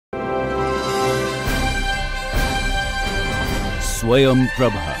Swayam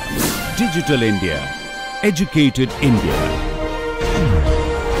Prabha. Digital India. Educated India.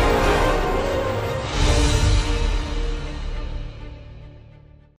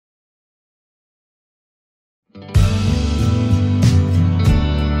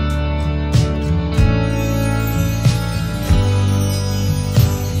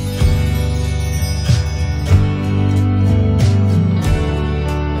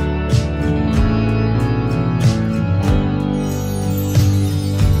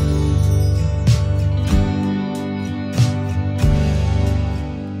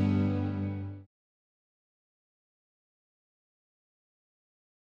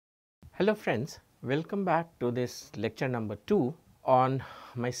 Hello friends, welcome back to this lecture number 2 on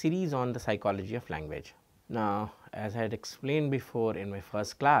my series on the psychology of language. Now, as I had explained before in my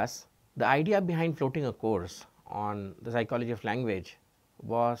first class, the idea behind floating a course on the psychology of language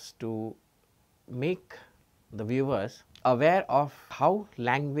was to make the viewers aware of how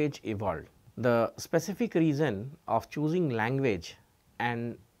language evolved. The specific reason of choosing language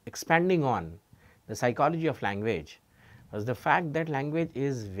and expanding on the psychology of language was the fact that language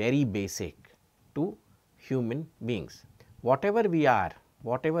is very basic to human beings. Whatever we are,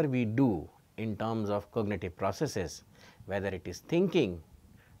 whatever we do in terms of cognitive processes, whether it is thinking,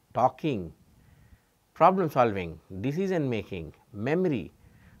 talking, problem solving, decision making, memory,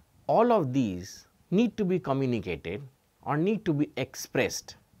 all of these need to be communicated or need to be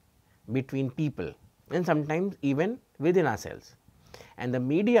expressed between people and sometimes even within ourselves. And the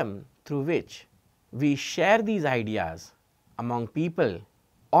medium through which we share these ideas among people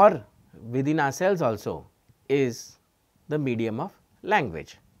or within ourselves also is the medium of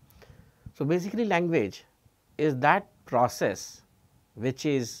language. So, basically language is that process which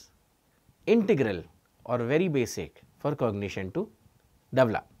is integral or very basic for cognition to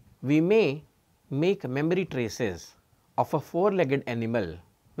develop. We may make memory traces of a four-legged animal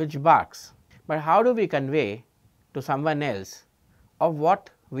which barks, but how do we convey to someone else of what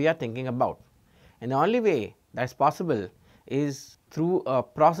we are thinking about? And the only way that is possible is through a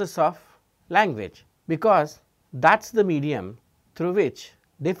process of language, because that is the medium through which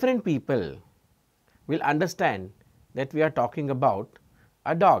different people will understand that we are talking about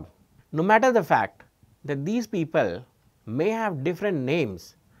a dog. No matter the fact that these people may have different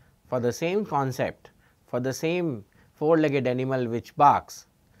names for the same concept, for the same four-legged animal which barks,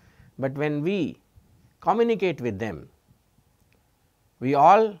 but when we communicate with them, we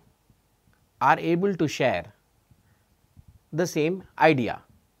all are able to share the same idea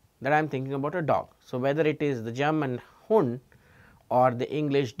that I am thinking about a dog. So, whether it is the German Hund or the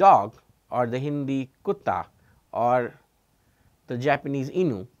English dog or the Hindi kutta or the Japanese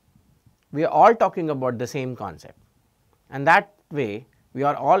Inu, we are all talking about the same concept, and that way we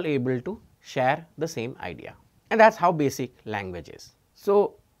are all able to share the same idea, and that is how basic language is.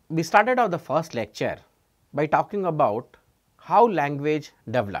 So, we started out the first lecture by talking about how language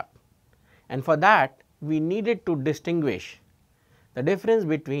developed, and for that we needed to distinguish the difference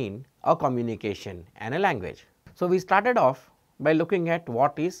between a communication and a language. So, we started off by looking at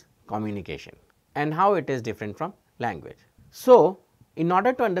what is communication and how it is different from language. So, in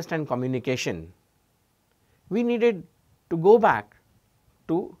order to understand communication, we needed to go back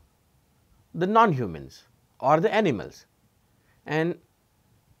to the non-humans or the animals, and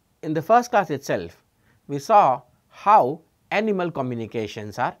in the first class itself we saw how animal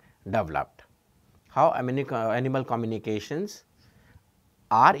communications are developed, how animal communications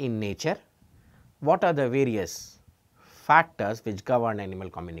are in nature, what are the various factors which govern animal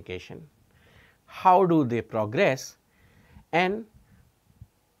communication, how do they progress, and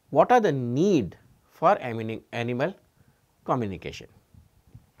what are the need for animal communication.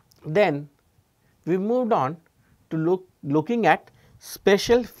 Then we moved on to looking at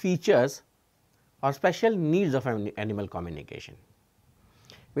special features or special needs of animal communication.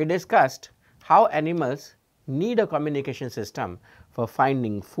 We discussed how animals need a communication system for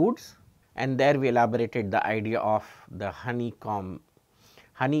finding foods, and there we elaborated the idea of the honeybee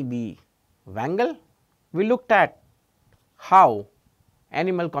wangle. We looked at how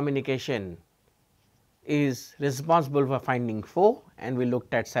animal communication is responsible for finding foe, and we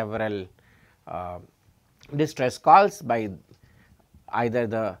looked at several distress calls by either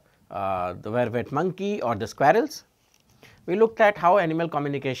the vervet monkey or the squirrels. We looked at how animal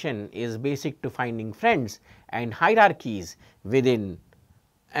communication is basic to finding friends and hierarchies within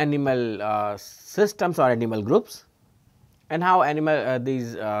animal systems or animal groups, and how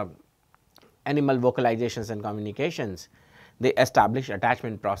these animal vocalizations and communications, they establish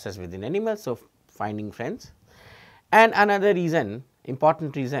attachment process within animals. So, finding friends. And another reason,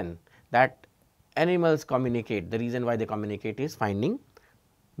 important reason, that animals communicate, the reason why they communicate is finding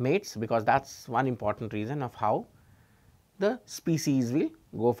mates, because that is one important reason of how the species will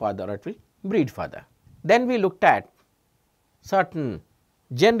go further or it will breed further. Then we looked at certain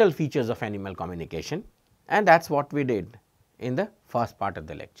general features of animal communication, and that is what we did in the first part of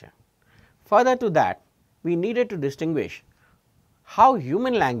the lecture. Further to that, we needed to distinguish how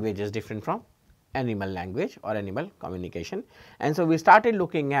human language is different from animal language or animal communication, and so we started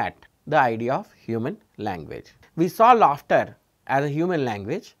looking at the idea of human language. We saw laughter as a human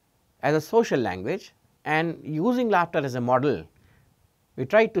language, as a social language, and using laughter as a model, we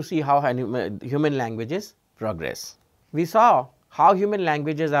tried to see how human languages progress. We saw how human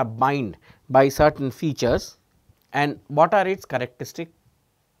languages are bound by certain features and what are its characteristic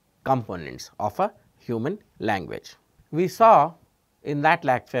components of a human language. We saw in that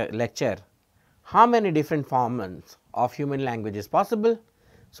lecture how many different forms of human language is possible.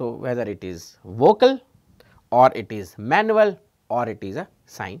 So, whether it is vocal or it is manual or it is a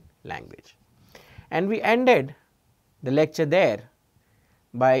sign language. And we ended the lecture there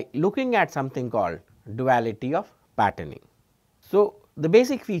by looking at something called duality of patterning. So, the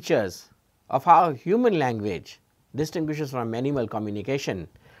basic features of how human language distinguishes from animal communication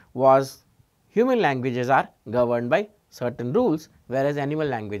was human languages are governed by certain rules, whereas animal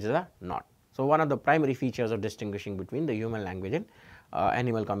languages are not. So, one of the primary features of distinguishing between the human language and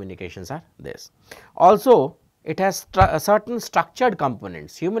animal communications are this. Also, it has certain structured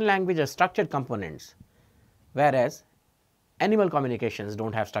components. Human language has structured components, whereas animal communications do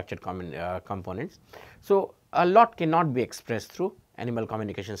not have structured components. So, a lot cannot be expressed through animal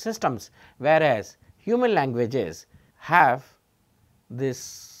communication systems, whereas human languages have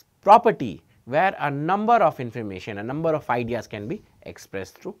this property where a number of information, a number of ideas can be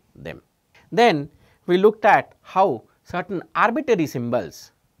expressed through them. Then we looked at how certain arbitrary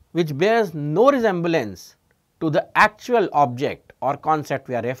symbols which bears no resemblance to the actual object or concept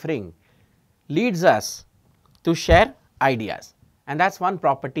we are referring leads us to share ideas, and that is one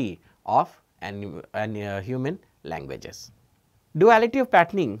property of human languages. Duality of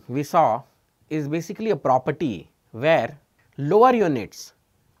patterning we saw is basically a property where lower units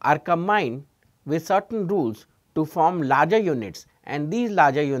are combined with certain rules to form larger units, and these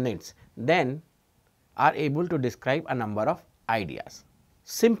larger units then are able to describe a number of ideas.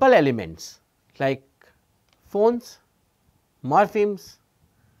 Simple elements like phones, morphemes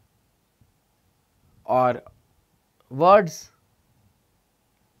or words,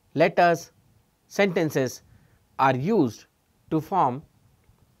 letters, sentences are used to form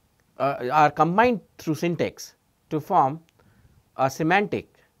are combined through syntax to form a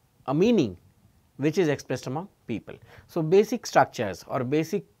semantic, a meaning which is expressed among people. So, basic structures or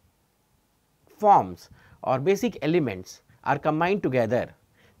basic forms or basic elements are combined together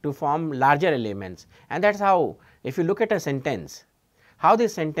to form larger elements, and that is how, if you look at a sentence, how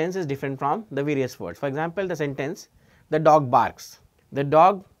this sentence is different from the various words. For example, the sentence the dog barks. The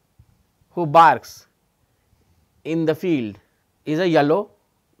dog who barks in the field is a yellow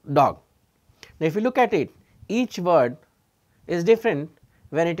dog. Now, if you look at it, each word is different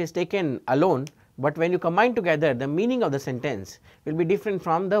when it is taken alone, but when you combine together, the meaning of the sentence will be different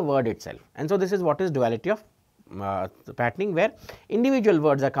from the word itself. And so, this is what is duality of patterning, where individual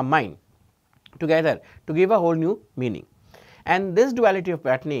words are combined together to give a whole new meaning. And this duality of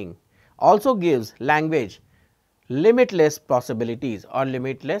patterning also gives language limitless possibilities or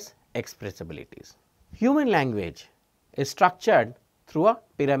limitless expressibilities. Human language is structured through a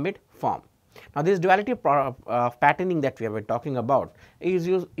pyramid form. Now, this duality of patterning that we have been talking about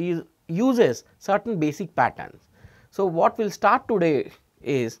uses certain basic patterns. So, what we will start today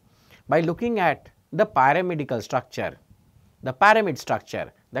is by looking at the pyramidical structure, the pyramid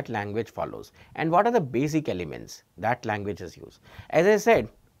structure that language follows, and what are the basic elements that language is used. As I said,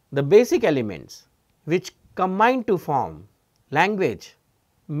 the basic elements which combine to form language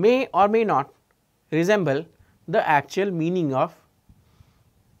may or may not resemble the actual meaning of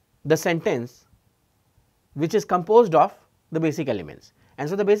the sentence which is composed of the basic elements. And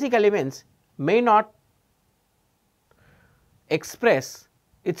so, the basic elements may not express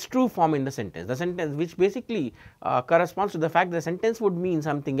its true form in the sentence, which basically corresponds to the fact that the sentence would mean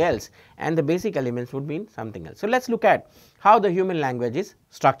something else and the basic elements would mean something else. So, let us look at how the human language is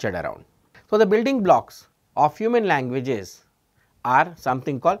structured around. So, the building blocks of human languages are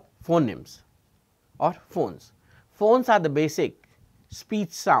something called phonemes or phones. Phones are the basic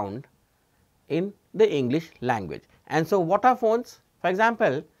speech sound in the English language. And so, what are phones? For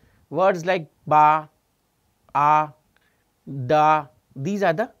example, words like ba, a, da, these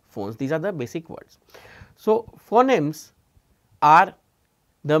are the phones, these are the basic words. So, phonemes are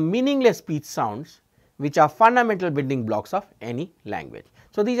the meaningless speech sounds which are fundamental building blocks of any language.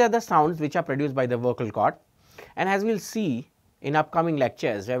 So, these are the sounds which are produced by the vocal cord, and as we will see in upcoming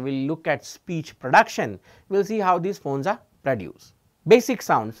lectures where we will look at speech production, we will see how these phones are produced. Basic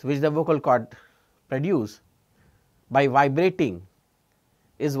sounds which the vocal cord produce by vibrating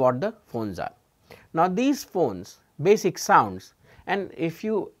is what the phones are. Now, these phones, basic sounds, and if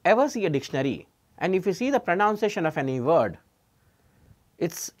you ever see a dictionary and if you see the pronunciation of any word,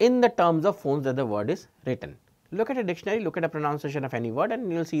 it is in the terms of phones that the word is written. Look at a dictionary, look at a pronunciation of any word,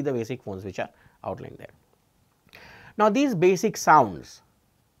 and you will see the basic phones which are outlined there. Now, these basic sounds,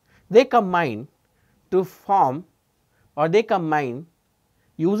 they combine to form, or they combine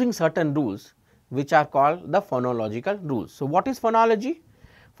using certain rules which are called the phonological rules. So, what is phonology?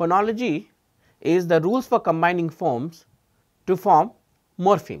 Phonology is the rules for combining forms to form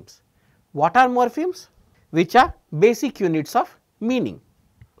morphemes. What are morphemes? Which are basic units of meaning.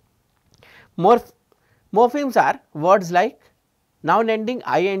 Morphemes are words like noun ending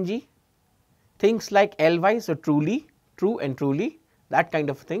ing, things like ly, so truly, true and truly, that kind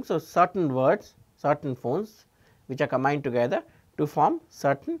of thing. So, certain words, certain phones which are combined together to form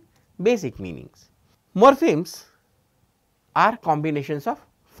certain basic meanings. Morphemes are combinations of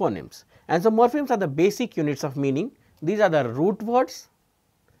phonemes, and so morphemes are the basic units of meaning. These are the root words,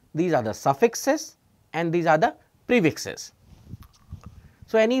 these are the suffixes, and these are the prefixes.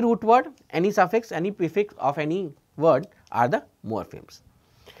 So, any root word, any suffix, any prefix of any word are the morphemes,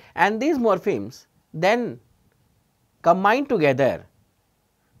 and these morphemes then combine together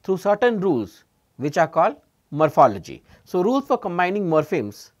through certain rules which are called morphology. So, rules for combining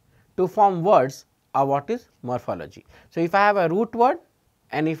morphemes to form words are what is morphology. So, if I have a root word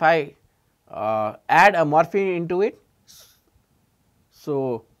and if I add a morpheme into it,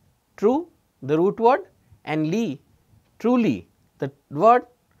 so true the root word and ly, truly the word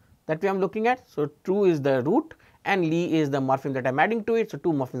that we are looking at. So, true is the root and ly is the morpheme that I am adding to it. So,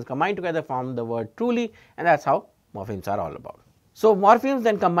 two morphemes combine together form the word truly, and that is how morphemes are all about. So, morphemes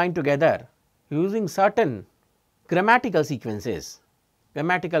then combine together using certain grammatical sequences,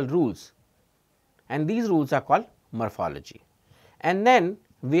 grammatical rules, and these rules are called morphology. And then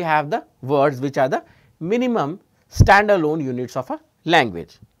we have the words which are the minimum standalone units of a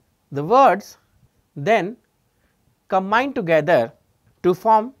language. The words then combine together to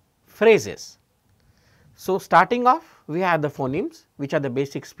form phrases. So, starting off we have the phonemes which are the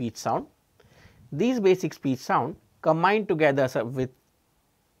basic speech sound. These basic speech sound combine together with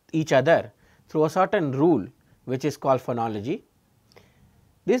each other through a certain rule which is called phonology.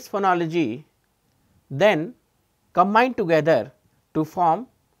 This phonology then combine together to form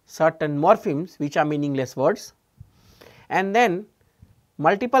certain morphemes which are meaningless words, and then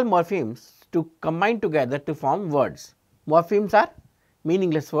multiple morphemes to combine together to form words. Morphemes are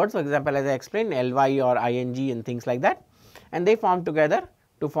meaningless words, for example, as I explained ly or ing and things like that, and they form together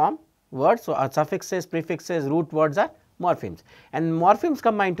to form words. So, suffixes, prefixes, root words are morphemes, and morphemes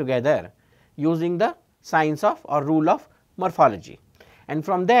combine together using the science of or rule of morphology, and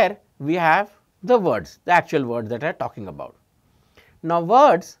from there we have the words, the actual words that I am talking about. Now,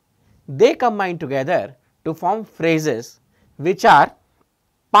 words they combine together to form phrases which are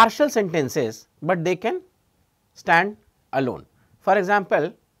partial sentences, but they can stand alone. For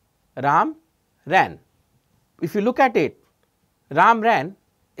example, Ram ran. If you look at it, Ram ran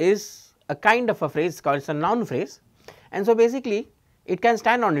is a kind of a phrase called, it is a noun phrase, and so basically it can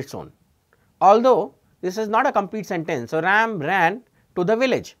stand on its own, although this is not a complete sentence. So, Ram ran to the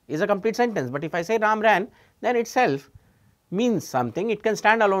village is a complete sentence, but if I say Ram ran, then itself means something, it can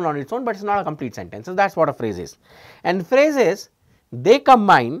stand alone on its own, but it is not a complete sentence. So, that is what a phrase is, and phrases they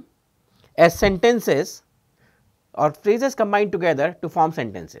combine as sentences, or phrases combine together to form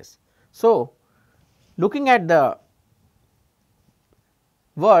sentences. So, looking at the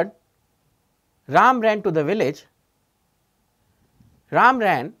word Ram ran to the village, Ram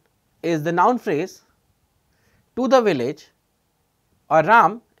ran is the noun phrase, to the village, or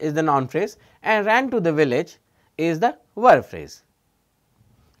Ram is the noun phrase, and ran to the village is the verb phrase,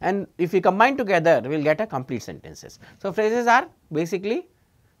 and if we combine together we will get a complete sentences. So, phrases are basically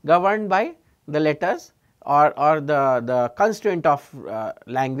governed by the letters or the constraint of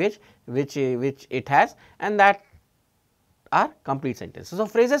language which it has, and that are complete sentences. So,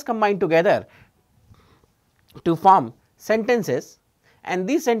 phrases combine together to form sentences, and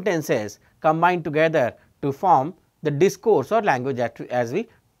these sentences combine together to form the discourse or language as we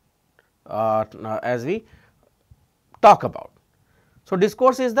talk about. So,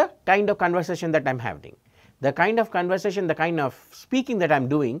 discourse is the kind of conversation that I am having, the kind of conversation, the kind of speaking that I am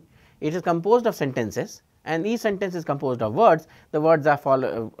doing. It is composed of sentences, and each sentence is composed of words. The words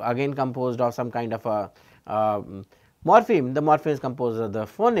are again composed of some kind of a morpheme. The morpheme is composed of the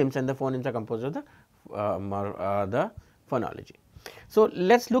phonemes, and the phonemes are composed of the phonology. So,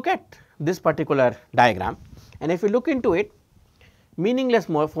 let us look at this particular diagram, and if you look into it, meaningless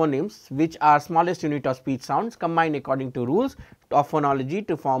phonemes, which are smallest unit of speech sounds, combine according to rules of phonology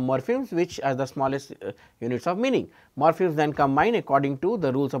to form morphemes, which are the smallest units of meaning. Morphemes then combine according to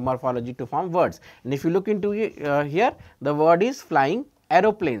the rules of morphology to form words. And if you look into here, the word is flying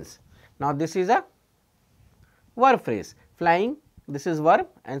aeroplanes. Now, this is a verb phrase, flying, this is verb,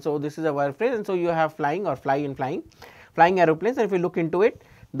 and so this is a verb phrase, and so you have flying or fly in flying aeroplanes. And if you look into it,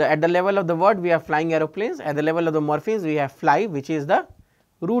 at the level of the word we have flying aeroplanes, at the level of the morphemes we have fly, which is the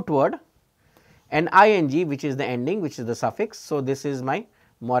root word, and ing, which is the ending, which is the suffix. So, this is my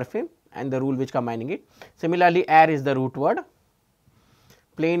morpheme and the rule which combining it. Similarly, air is the root word,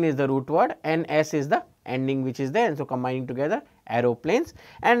 plane is the root word, and s is the ending which is there, and so combining together aeroplanes.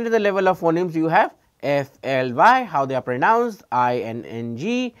 And at the level of phonemes you have f, l, y, how they are pronounced, I, n, n,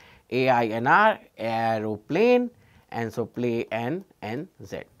 g, a, I, n, r, aeroplane, and so play n, n,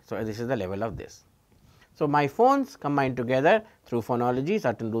 z. So, this is the level of this. So, my phones combine together through phonology,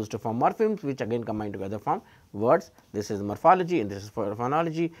 certain rules to form morphemes, which again combine together form words. This is morphology and this is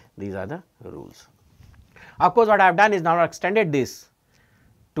phonology, these are the rules. Of course, what I have done is now extended this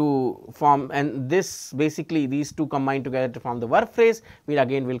to form, and this basically these two combine together to form the verb phrase, which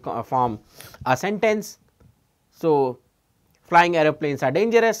again will form a sentence. So, flying aeroplanes are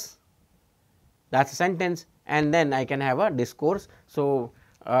dangerous, that is a sentence, and then I can have a discourse. So,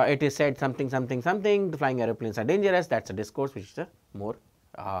 it is said something something something, the flying aeroplanes are dangerous, that is a discourse, which is a more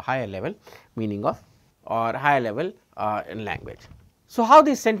higher level meaning of or higher level in language. So, how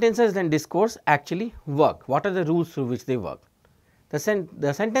these sentences and discourse actually work? What are the rules through which they work? The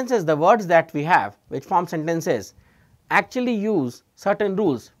sentences, the words that we have which form sentences actually use certain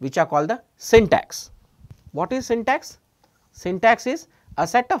rules which are called the syntax. What is syntax? Syntax is a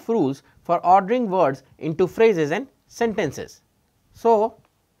set of rules for ordering words into phrases and sentences. So,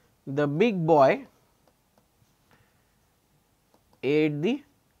 the big boy ate the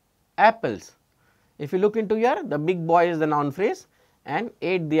apples. If you look into here, the big boy is the noun phrase and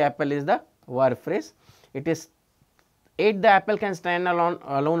ate the apple is the verb phrase. It is ate the apple can stand alone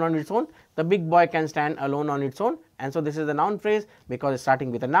on its own, the big boy can stand alone on its own, and so this is the noun phrase because it is starting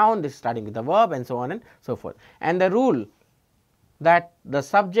with a noun, this is starting with a verb, and so on and so forth. And the rule that the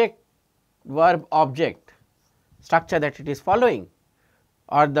subject verb object structure that it is following,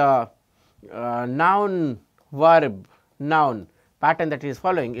 or the noun verb noun pattern that it is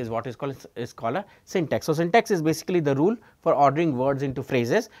following, is what is called a syntax. So, syntax is basically the rule for ordering words into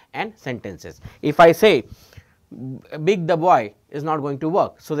phrases and sentences. If I say big the boy is not going to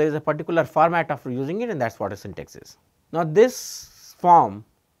work, so there is a particular format of using it, and that is what a syntax is. Now, this form,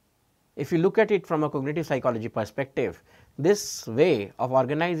 if you look at it from a cognitive psychology perspective, this way of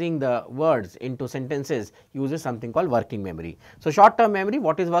organizing the words into sentences uses something called working memory. So, short term memory,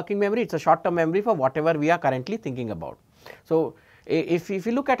 what is working memory? It is a short term memory for whatever we are currently thinking about. So, if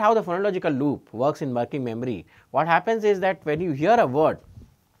you look at how the phonological loop works in working memory, what happens is that when you hear a word,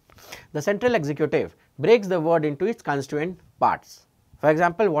 the central executive breaks the word into its constituent parts. For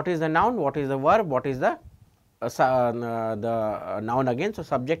example, what is the noun, what is the verb, what is the noun again. So,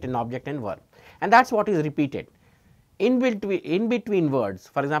 subject and object and verb, and that is what is repeated. In between words,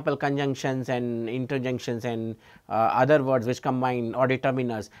 for example, conjunctions and interjunctions and other words which combine or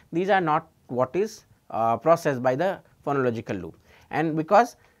determiners, these are not what is processed by the phonological loop. And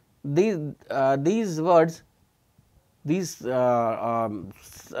because these words, these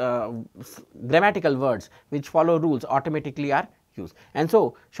grammatical words which follow rules automatically are used. And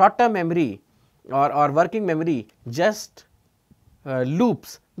so, short term memory or working memory just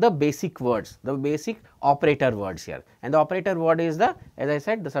loops the basic words, the basic operator words here, and the operator word is the, as I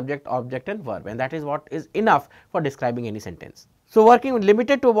said, the subject, object and verb, and that is what is enough for describing any sentence. So, working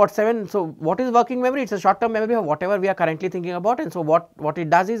limited to about 7. So, what is working memory? It is a short term memory of whatever we are currently thinking about, and so what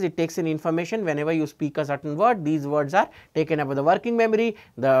it does is it takes in information whenever you speak a certain word, these words are taken up with the working memory,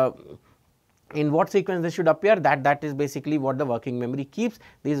 in what sequence they should appear, that is basically what the working memory keeps.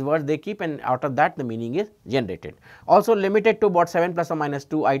 These words they keep, and out of that the meaning is generated. Also limited to about 7 plus or minus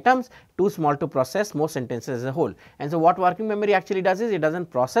 2 items, too small to process most sentences as a whole. And so, what working memory actually does is it does not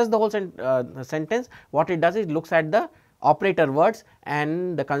process the whole sentence. What it does is it looks at the operator words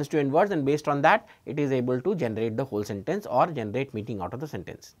and the constituent words, and based on that it is able to generate the whole sentence or generate meaning out of the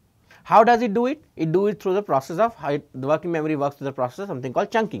sentence. How does it do it? It do it through the process of the working memory works through the process of something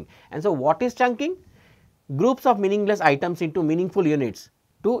called chunking. And so, what is chunking? Groups of meaningless items into meaningful units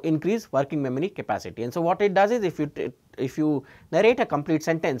to increase working memory capacity. And so, what it does is if you narrate a complete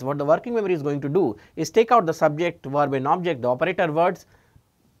sentence, what the working memory is going to do is take out the subject, verb and object, the operator words,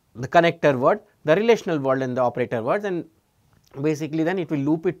 the connector word, the relational word and the operator words, and basically then it will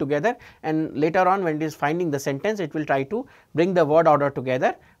loop it together, and later on when it is finding the sentence, it will try to bring the word order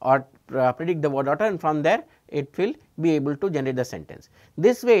together or predict the word order, and from there it will be able to generate the sentence.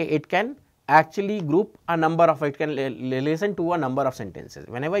 This way it can actually group a number of, it can listen to a number of sentences.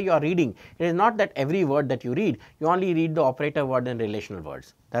 Whenever you are reading, it is not that every word that you read, you only read the operator word and relational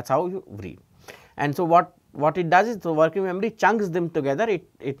words. That is how you read. And so, what it does is the working memory chunks them together,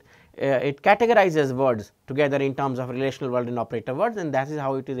 it categorizes words together in terms of relational word and operator words, and that is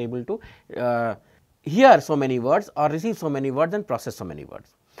how it is able to hear so many words or receive so many words and process so many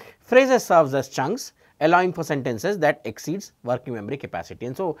words. Phrases serves as chunks, allowing for sentences that exceeds working memory capacity.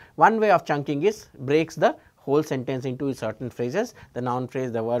 And so, one way of chunking is breaks the whole sentence into certain phrases, the noun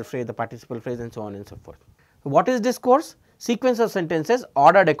phrase, the verb phrase, the participle phrase, and so on and so forth. What is discourse? Sequence of sentences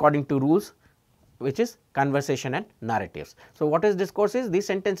ordered according to rules, which is conversation and narratives. So, what is discourse is these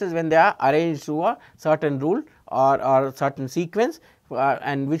sentences when they are arranged to a certain rule or certain sequence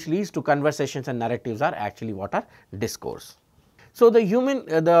and which leads to conversations and narratives are actually what are discourse. So, the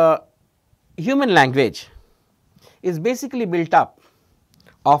human language is basically built up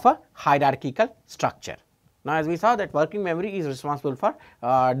of a hierarchical structure. Now, as we saw that working memory is responsible for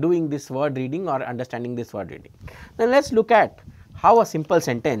doing this word reading or understanding this word reading. Now, let us look at how a simple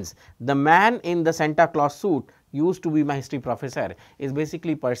sentence, the man in the Santa Claus suit used to be my history professor, is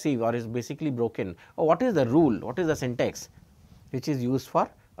basically perceived or is basically broken, or what is the rule, what is the syntax which is used for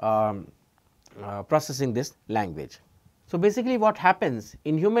processing this language. So, basically what happens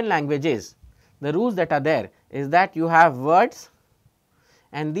in human languages, the rules that are there is that you have words,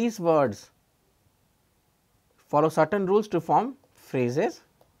 and these words follow certain rules to form phrases,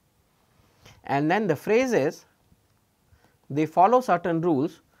 and then the phrases, they follow certain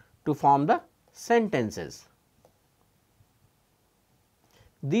rules to form the sentences.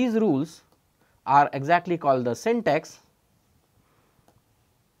 These rules are exactly called the syntax,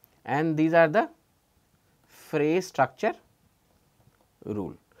 and these are the phrase structure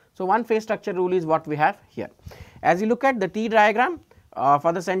rule. So, one phrase structure rule is what we have here. As you look at the T diagram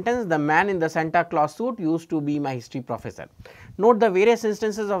for the sentence, the man in the Santa Claus suit used to be my history professor. Note the various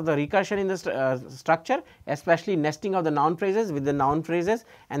instances of the recursion in the structure, especially nesting of the noun phrases with the noun phrases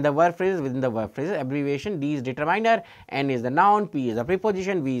and the verb phrases within the verb phrases. Abbreviation: D is determiner, N is the noun, P is the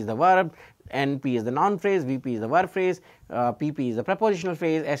preposition, V is the verb, NP is the noun phrase, VP is the verb phrase, PP is the prepositional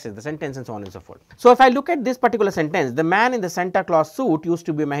phrase, S is the sentence, and so on and so forth. So, if I look at this particular sentence, the man in the Santa Claus suit used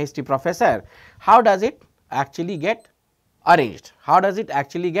to be my history professor, how does it actually get arranged? How does it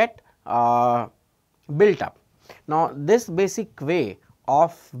actually get built up? Now, this basic way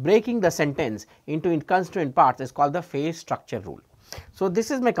of breaking the sentence into constituent parts is called the phrase structure rule. So,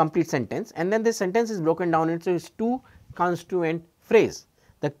 this is my complete sentence, and then this sentence is broken down into its two constituent phrases.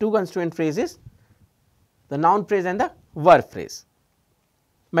 The two constituent phrases, the noun phrase and the verb phrase.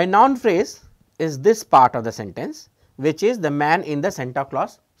 My noun phrase is this part of the sentence, which is the man in the Santa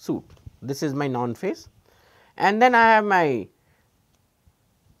Claus suit. This is my noun phrase, and then I have my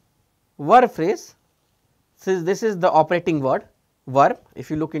verb phrase. Since this is the operating word, verb,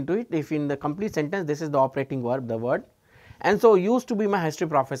 if you look into it, if in the complete sentence this is the operating verb, the word, and so used to be my history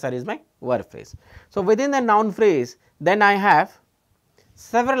professor is my verb phrase. So, within the noun phrase, then I have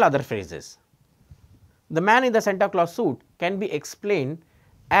several other phrases. The man in the Santa Claus suit can be explained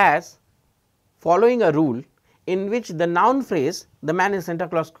as following a rule in which the noun phrase, the man in Santa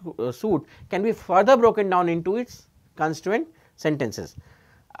Claus suit, can be further broken down into its constituent sentences.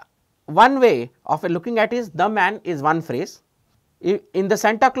 One way of looking at is the man is one phrase. In the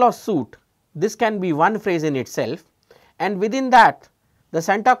Santa Claus suit, this can be one phrase in itself, and within that the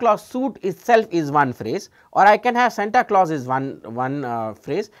Santa Claus suit itself is one phrase, or I can have Santa Claus is one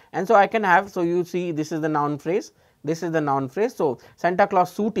phrase, and so I can have, so you see this is the noun phrase, this is the noun phrase. So, Santa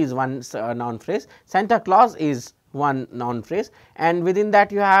Claus suit is one noun phrase, Santa Claus is one noun phrase, and within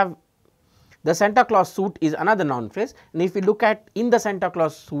that you have the Santa Claus suit is another noun phrase, and if we look at in the Santa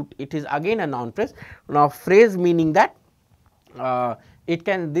Claus suit, it is again a noun phrase. Now, phrase meaning that it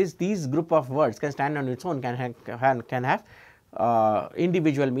can these group of words can stand on its own, can have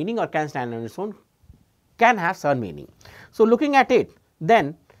individual meaning, or can stand on its own, can have certain meaning. So, looking at it,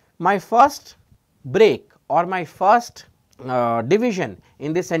 then my first break or my first division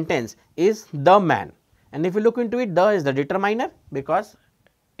in this sentence is the man, and if you look into it, the is the determiner because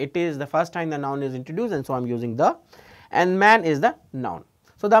it is the first time the noun is introduced, and so I am using the, and man is the noun.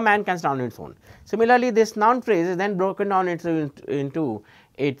 So, the man can stand on its own. Similarly, this noun phrase is then broken down into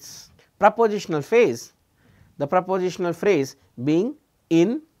its prepositional phrase, the prepositional phrase being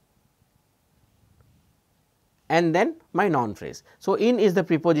in and then my noun phrase. So, in is the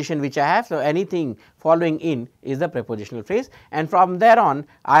preposition which I have. So, anything following in is the prepositional phrase, and from there on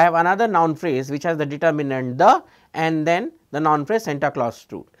I have another noun phrase which has the determinant the and then the noun phrase Santa Claus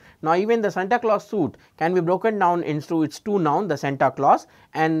suit. Now, even the Santa Claus suit can be broken down into its two noun, the Santa Claus,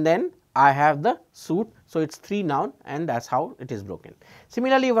 and then I have the suit. So, it is three noun, and that is how it is broken.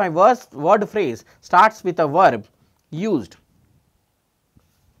 Similarly, my word phrase starts with a verb used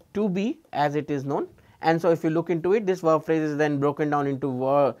to be as it is known. And so, if you look into it, this verb phrase is then broken down into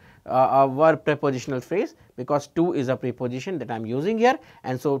a verb prepositional phrase, because to is a preposition that I am using here,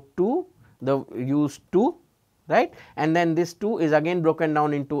 and so to the use to, right, and then this to is again broken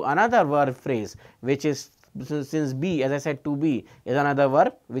down into another verb phrase, which is, since be, as I said, to be is another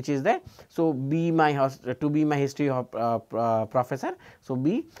verb which is there. So, be my to be my history professor. So,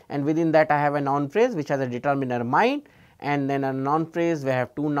 be, and within that I have a noun phrase which has a determiner mine, and then a noun phrase where I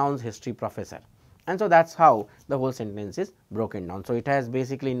have two nouns, history professor. And so, that is how the whole sentence is broken down. So, it has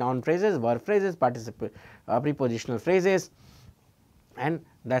basically noun phrases, verb phrases, prepositional phrases, and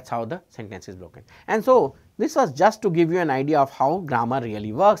that is how the sentence is broken. And so, this was just to give you an idea of how grammar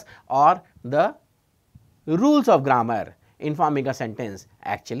really works, or the rules of grammar in forming a sentence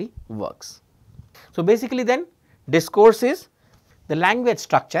actually works. So, basically then discourse is the language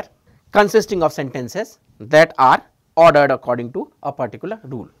structure consisting of sentences that are ordered according to a particular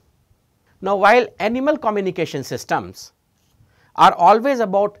rule. Now, while animal communication systems are always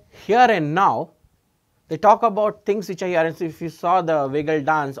about here and now, they talk about things which are here. And so, if you saw the wiggle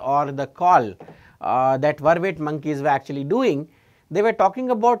dance or the call that vervet monkeys were actually doing, they were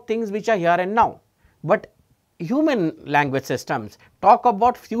talking about things which are here and now. But human language systems talk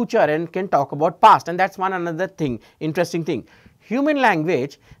about future and can talk about past, and that is one another thing, interesting thing. Human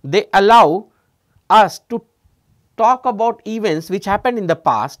language, they allow us to talk about events which happened in the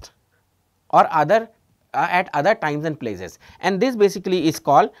past or other at other times and places, and this basically is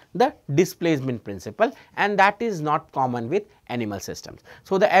called the displacement principle, and that is not common with animal systems.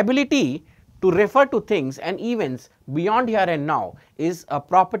 So, the ability to refer to things and events beyond here and now is a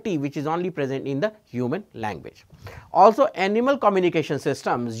property which is only present in the human language. Also, animal communication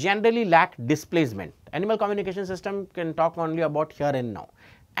systems generally lack displacement. Animal communication system can talk only about here and now.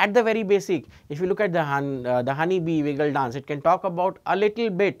 At the very basic, if you look at the honeybee wiggle dance, it can talk about a little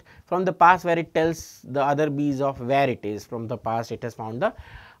bit from the past, where it tells the other bees of where it is from the past. It has found the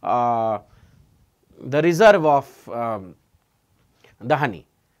reserve of the honey,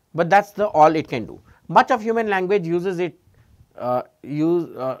 but that is all it can do. Much of human language uses it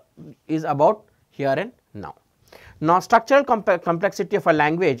is about here and now. Now, structural complexity of a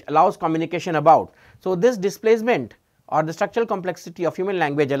language allows communication about. So, this displacement or the structural complexity of human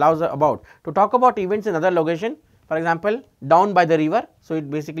language allows about to talk about events in other location. For example, down by the river. So, it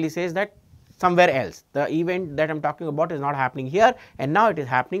basically says that somewhere else, the event that I am talking about is not happening here, and now it is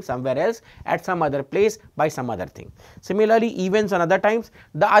happening somewhere else at some other place by some other thing. Similarly, events on other times,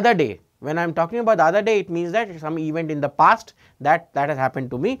 the other day, when I am talking about the other day, it means that some event in the past that has happened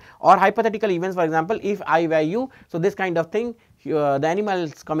to me, or hypothetical events, for example, if I were you. So, this kind of thing the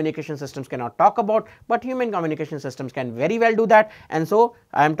animals communication systems cannot talk about, but human communication systems can very well do that. And so,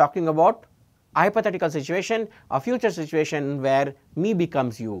 I am talking about a hypothetical situation, a future situation where me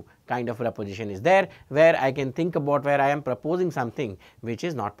becomes you kind of a position is there, where I can think about where I am proposing something which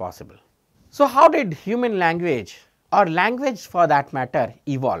is not possible. So, how did human language or language for that matter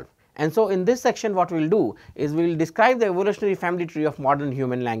evolve? And so, in this section what we will do is we will describe the evolutionary family tree of modern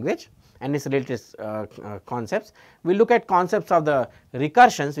human language and its related concepts. We will look at concepts of the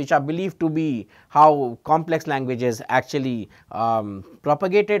recursions, which are believed to be how complex languages actually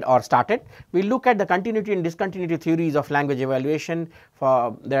propagated or started. We will look at the continuity and discontinuity theories of language evaluation.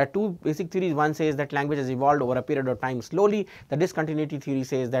 There are two basic theories. One says that language has evolved over a period of time slowly. The discontinuity theory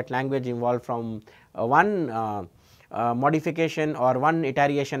says that language evolved from one modification or one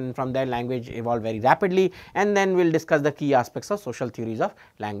iteration, from their language evolved very rapidly, and then we will discuss the key aspects of social theories of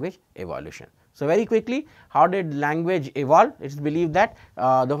language evolution. So, very quickly, how did language evolve? It is believed that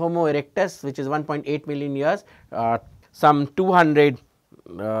the Homo erectus, which is 1.8 million years, some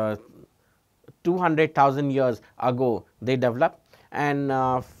 200,000 years ago they developed, and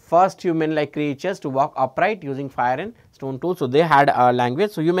first human like creatures to walk upright using fire and stone tools. So, they had a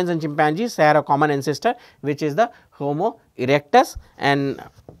language. So, humans and chimpanzees share a common ancestor, which is the Homo erectus, and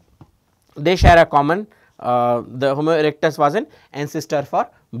they share a common the Homo erectus was an ancestor for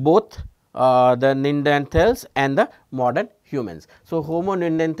both the Neanderthals and the modern humans. So, Homo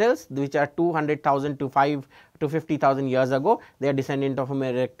neanderthals, which are 200,000 to 50,000 years ago, they are descendant of Homo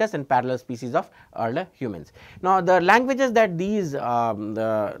erectus and parallel species of earlier humans. Now, the languages that these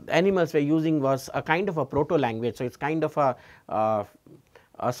the animals were using was a kind of a proto language. So, it is kind of a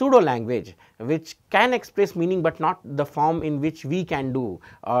pseudo language which can express meaning, but not the form in which we can do,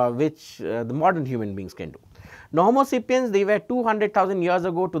 which the modern human beings can do. Now, Homo sapiens, they were 200,000 years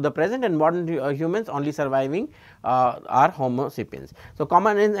ago to the present, and modern humans only surviving are Homo sapiens. So,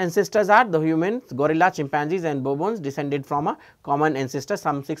 common ancestors are the humans, gorilla, chimpanzees and baboons descended from a common ancestor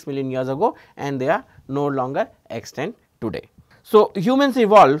some 6 million years ago, and they are no longer extant today. So, humans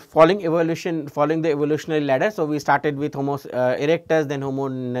evolved following the evolutionary ladder. So, we started with Homo erectus, then Homo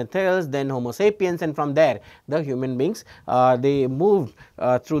neanderthals, then Homo sapiens, and from there the human beings they moved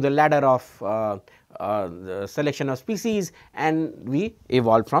through the ladder of the selection of species, and we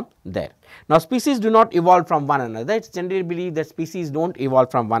evolved from there. Now, species do not evolve from one another. It is generally believed that species do not evolve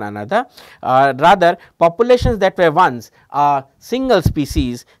from one another. Rather, populations that were once a single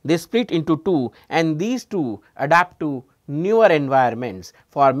species, they split into two, and these two adapt to newer environments,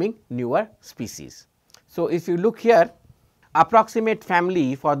 forming newer species. So, if you look here, approximate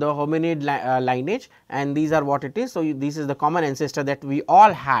family for the hominid lineage, and these are what it is. So, this is the common ancestor that we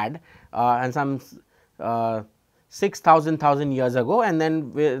all had and some 6,000 years ago, and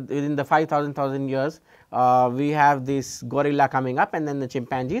then within the 5,000 years we have this gorilla coming up, and then the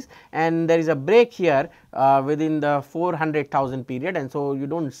chimpanzees, and there is a break here within the 400,000 period, and so you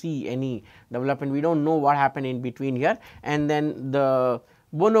do not see any development. We do not know what happened in between here, and then the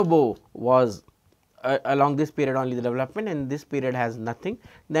bonobo was along this period only the development, and this period has nothing.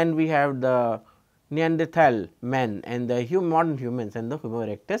 Then we have the Neanderthal men and the modern humans and the Homo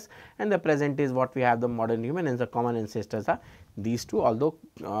erectus, and the present is what we have the modern human, and the common ancestors are these two, although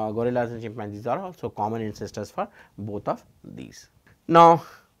gorillas and chimpanzees are also common ancestors for both of these. Now,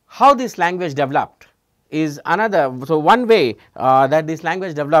 how this language developed is another. So, one way that this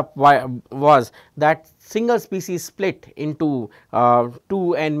language developed was that single species split into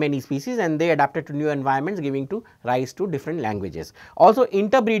two and many species, and they adapted to new environments, giving to rise to different languages. Also,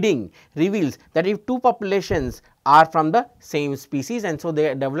 interbreeding reveals that if two populations are from the same species, and so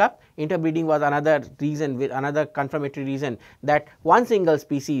they develop, interbreeding was another reason, with another confirmatory reason, that one single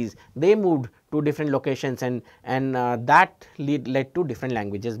species they moved to different locations, and that led to different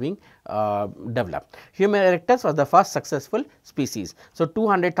languages being developed. Homo erectus was the first successful species. So,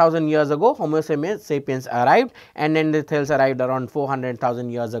 200,000 years ago Homo sapiens arrived, and Neanderthals arrived around 400,000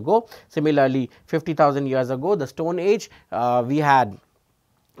 years ago. Similarly, 50,000 years ago the Stone Age, we had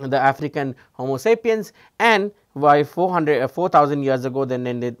the African Homo sapiens, and by 4,000 years ago the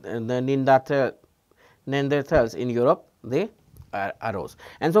Neanderthals in Europe they arose.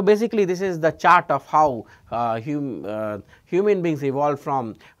 And so, basically this is the chart of how human beings evolved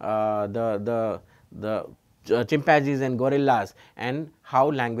from the chimpanzees and gorillas, and how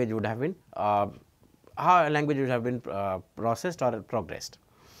language would have been processed or progressed.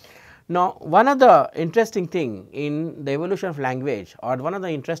 Now, one of the interesting thing in the evolution of language, or one of the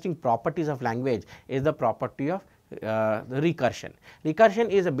interesting properties of language, is the property of recursion. Recursion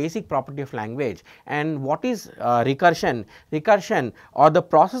is a basic property of language, and what is recursion? Recursion, or the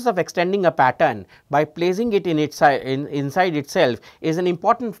process of extending a pattern by placing it in inside itself, is an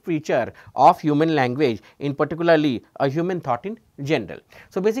important feature of human language, in particularly a human thought in general.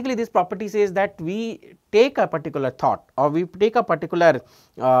 So, basically this property says that we take a particular thought, or we take a particular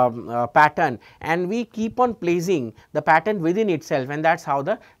pattern, and we keep on placing the pattern within itself, and that is how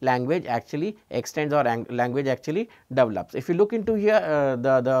the language actually extends, or language actually develops. If you look into here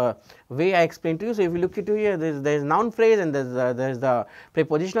the way I explained to you. So, if you look into here, there is noun phrase, and there is the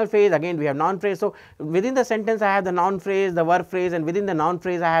prepositional phrase, again we have noun phrase. So, within the sentence I have the noun phrase, the verb phrase, and within the noun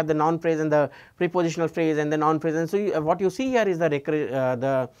phrase I have the noun phrase and the prepositional phrase and the noun phrase. And so, what you see here is the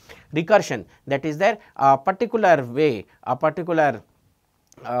recursion, that is there a particular way, a particular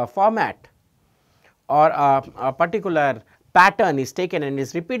format, or a particular pattern is taken and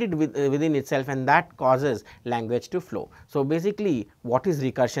is repeated within itself, and that causes language to flow. So, basically what is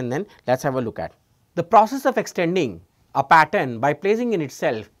recursion then? Let us have a look at. The process of extending a pattern by placing in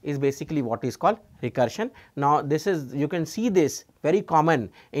itself is basically what is called recursion. Now, this is, you can see this very common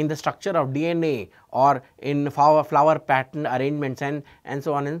in the structure of DNA, or in flower pattern arrangements, and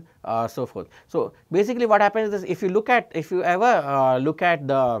so on and so forth. So, basically what happens is, if you ever look at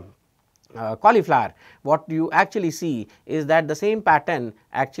the cauliflower, what you actually see is that the same pattern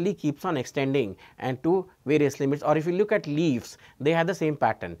actually keeps on extending and to various limits, or if you look at leaves, they have the same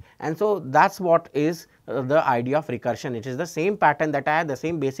pattern. And so that is what is the idea of recursion. It is the same pattern that I have, the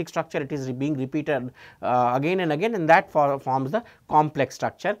same basic structure, it is being repeated again and again, and that forms the complex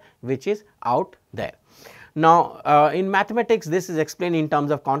structure which is out there. Now, in mathematics, this is explained in terms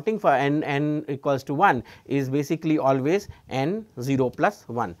of counting. For n equals to 1 is basically always n 0 plus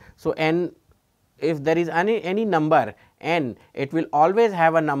 1. So, n, if there is any number n, it will always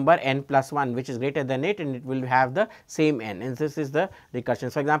have a number n plus 1 which is greater than it, and it will have the same n, and this is the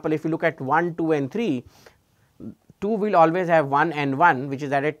recursion. For example, if you look at 1, 2 and 3, 2 will always have 1 and 1 which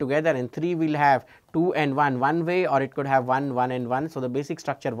is added together, and 3 will have 2 and 1 one way, or it could have 1, 1 and 1. So, the basic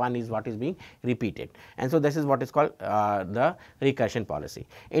structure 1 is what is being repeated, and so this is what is called the recursion policy.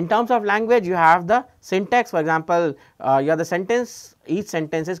 In terms of language, you have the syntax. For example, you have the sentence, each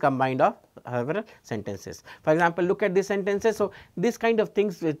sentence is combined of several sentences. For example, look at these sentences. So, this kind of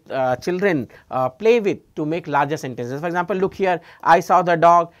things with children play with to make larger sentences. For example, look here, I saw the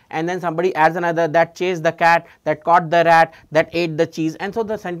dog, and then somebody adds another, that chased the cat, that caught the rat, that ate the cheese, and so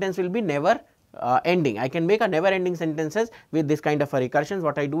the sentence will be never ending. I can make a never ending sentences with this kind of a recursions.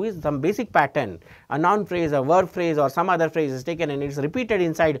 What I do is some basic pattern, a noun phrase, a verb phrase, or some other phrase is taken and it is repeated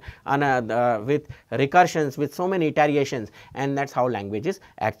inside with recursions, with so many iterations, and that is how language is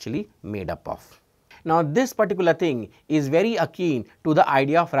actually made up of. Now, this particular thing is very akin to the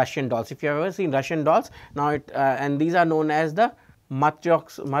idea of Russian dolls. If you have ever seen Russian dolls, now and these are known as the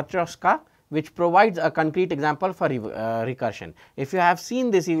matryoshka, which provides a concrete example for recursion. If you have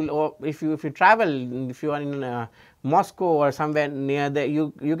seen this, you will, if you travel, if you are in Moscow or somewhere near there,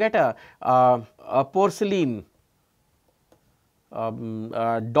 you get a porcelain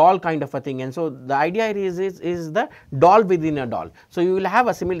doll kind of a thing, and so the idea is the doll within a doll. So, you will have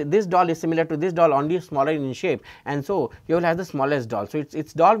a similar, this doll is similar to this doll, only smaller in shape, and so you will have the smallest doll. So,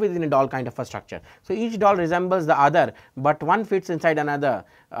 it's doll within a doll kind of a structure. So, each doll resembles the other, but one fits inside another,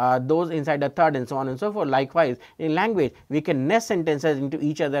 those inside a third, and so on and so forth. Likewise, in language, we can nest sentences into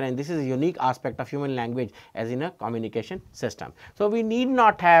each other, and this is a unique aspect of human language as in a communication system. So, we need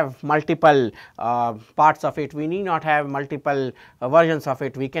not have multiple parts of it, we need not have multiple versions of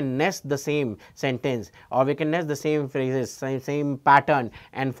it. We can nest the same sentence, or we can nest the same phrases, same pattern,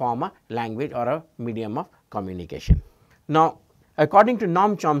 and form a language or a medium of communication. Now, according to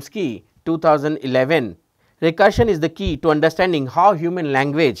Noam Chomsky 2011, recursion is the key to understanding how human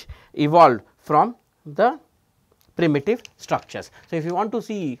language evolved from the primitive structures. So, if you want to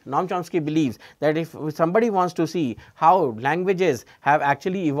see, Noam Chomsky believes that if somebody wants to see how languages have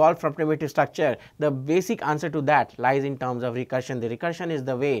actually evolved from primitive structure, the basic answer to that lies in terms of recursion. The recursion is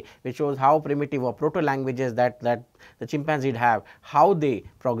the way which shows how primitive or proto languages that the chimpanzee have, how they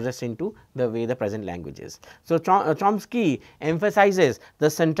progress into the way the present language is. So, Chomsky emphasizes the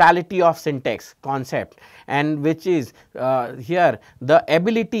centrality of syntax concept, and which is here the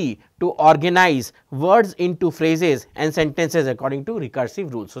ability to organize words into phrases and sentences according to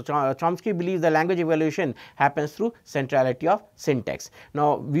recursive rules. So, Chomsky believes the language evolution happens through centrality of syntax.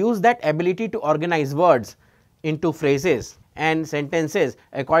 Now, views that ability to organize words into phrases and sentences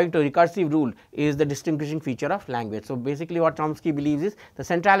according to recursive rule is the distinguishing feature of language. So, basically what Chomsky believes is the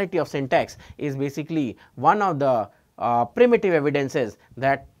centrality of syntax is basically one of the primitive evidences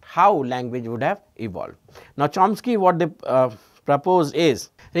that how language would have evolved. Now, Chomsky what they propose is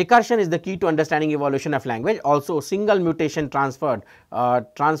recursion is the key to understanding evolution of language. Also, single mutation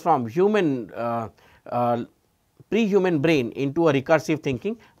transform human pre-human brain into a recursive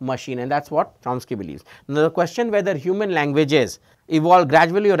thinking machine, and that is what Chomsky believes. Now, the question whether human languages evolve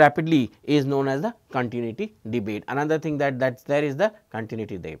gradually or rapidly is known as the continuity debate. Another thing that's there is the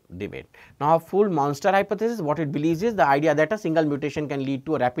continuity debate. Now, full monster hypothesis, what it believes is the idea that a single mutation can lead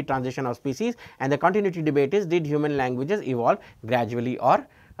to a rapid transition of species, and the continuity debate is did human languages evolve gradually or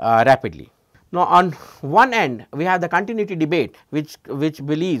rapidly. Now, on one end we have the continuity debate which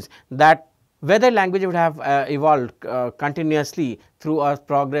believes that whether language would have evolved continuously through a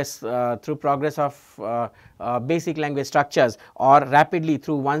progress of basic language structures, or rapidly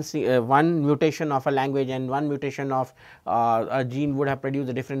through one mutation of a language and one mutation of a gene would have produced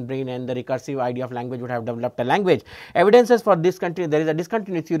a different brain, and the recursive idea of language would have developed a language. Evidences for discontinuity, there is a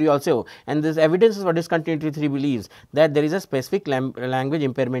discontinuity theory also, and this evidences for discontinuity theory believes that there is a specific language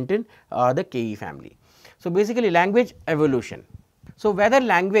impairment in the KE family. So, basically language evolution. So, whether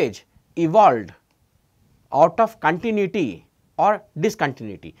language evolved out of continuity or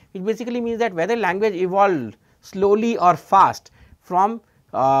discontinuity, which basically means that whether language evolved slowly or fast from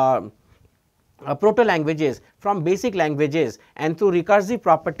proto languages from basic languages, and through recursive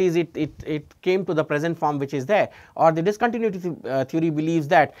properties it came to the present form which is there. Or the discontinuity theory believes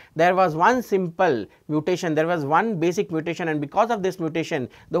that there was one simple mutation, there was one basic mutation, and because of this mutation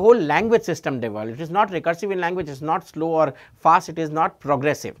the whole language system developed. It is not recursive in language, it is not slow or fast, it is not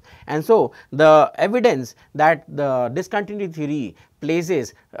progressive. And so the evidence that the discontinuity theory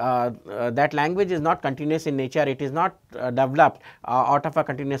places that language is not continuous in nature, it is not developed out of a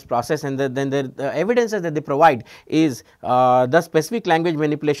continuous process, and then the evidences that they provide is the specific language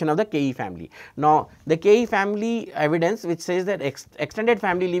manipulation of the KE family. Now, the KE family evidence which says that extended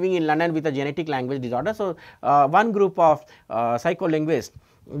family living in London with a genetic language disorder. So, one group of psycholinguists,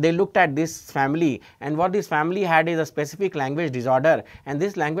 they looked at this family, and what this family had is a specific language disorder, and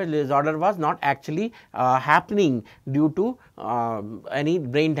this language disorder was not actually happening due to any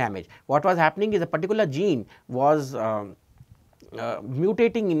brain damage. What was happening is a particular gene was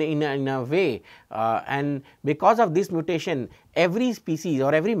mutating in a way, and because of this mutation every species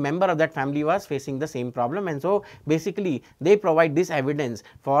or every member of that family was facing the same problem. And so basically they provide this evidence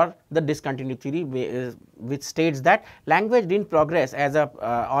for the discontinuity theory, which states that language didn't progress as a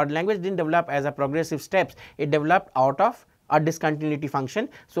or language didn't develop as a progressive steps, it developed out of a discontinuity function.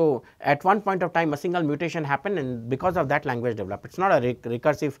 So, at one point of time a single mutation happened, and because of that language developed. It is not a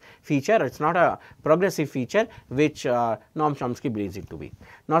recursive feature, it is not a progressive feature which Noam Chomsky believes it to be.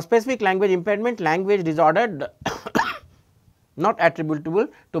 Now, specific language impairment, language disorder not attributable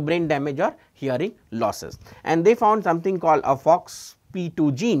to brain damage or hearing losses, and they found something called a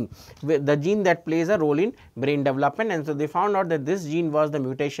FOXP2 gene, the gene that plays a role in brain development. And so they found out that this gene was the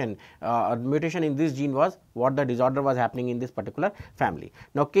mutation, mutation in this gene was what the disorder was happening in this particular family.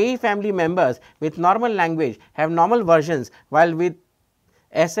 Now, KE family members with normal language have normal versions, while with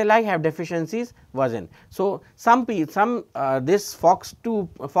SLI have deficiencies version. So, this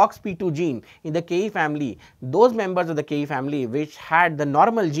FOXP2 gene in the KE family, those members of the KE family which had the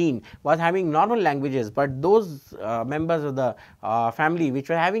normal gene was having normal languages, but those members of the family which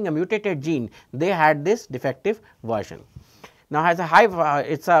were having a mutated gene, they had this defective version. Now, has a high,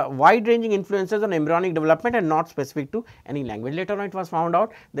 it is a wide ranging influences on embryonic development and not specific to any language. Later on it was found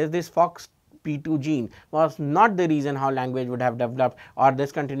out that this FOXP2 gene was not the reason how language would have developed, or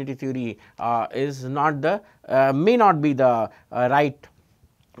discontinuity theory is not the may not be the right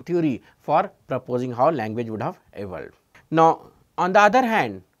theory for proposing how language would have evolved. Now, on the other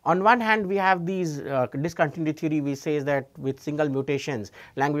hand, on one hand we have these discontinuity theory which says that with single mutations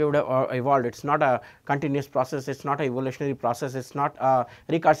language would have evolved. It is not a continuous process, it is not an evolutionary process, it is not a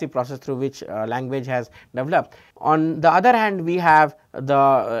recursive process through which language has developed. On the other hand, we have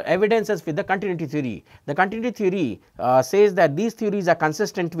the evidences with the continuity theory. The continuity theory says that these theories are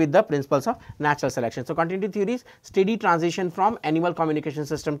consistent with the principles of natural selection. So, continuity theory is steady transition from animal communication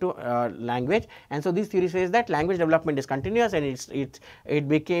system to language, and so this theory says that language development is continuous, and it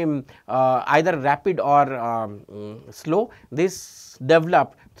became either rapid or slow. This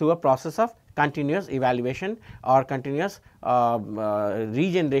developed through a process of continuous evaluation or continuous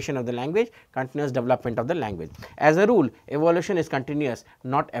regeneration of the language, continuous development of the language. As a rule, evolution is continuous,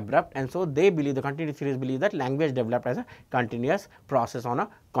 not abrupt, and so they believe, the continuity theories believe that language developed as a continuous process on a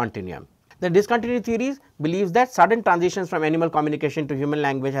continuum. The discontinuity theories believes that sudden transitions from animal communication to human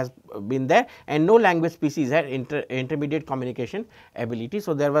language has been there, and no language species had intermediate communication ability.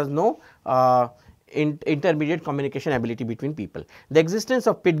 So, there was no intermediate communication ability between people. The existence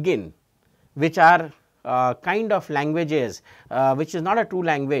of pidgin, which are kind of languages which is not a true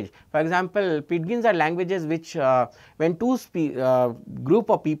language. For example, pidgins are languages which when two group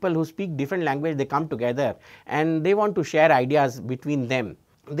of people who speak different language, they come together and they want to share ideas between them,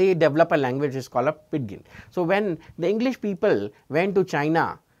 they develop a language which is called a pidgin. So, when the English people went to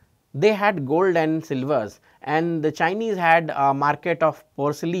China, they had gold and silvers, and the Chinese had a market of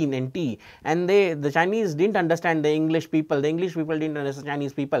porcelain and tea, and the Chinese did not understand the English people did not understand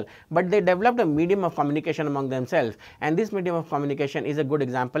Chinese people, but they developed a medium of communication among themselves, and this medium of communication is a good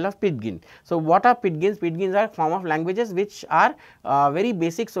example of pidgin. So, what are pidgins? Pidgins are form of languages which are very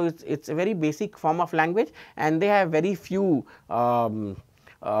basic. So, it is a very basic form of language, and they have very few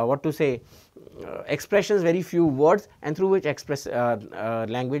expressions, very few words, and through which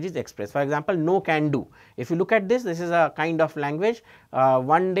language is expressed. For example, no can do. If you look at this, this is a kind of language,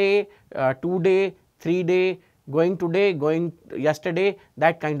 1 day, 2 day, 3 day, going today, going yesterday,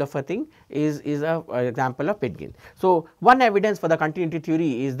 that kind of a thing is a example of pidgin. So, one evidence for the continuity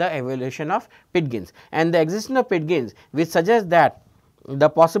theory is the evolution of pidgins, and the existence of pidgins which suggests that the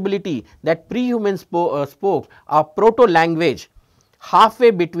possibility that pre-humans spoke a proto language halfway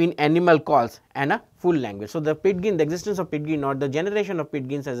between animal calls and a full language. So, the Pidgin, the existence of Pidgin or the generation of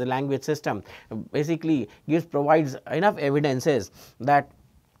Pidgins as a language system basically provides enough evidences that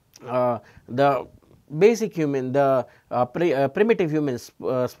the basic human, the primitive humans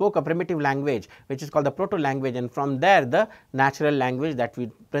spoke a primitive language which is called the proto language, and from there the natural language that we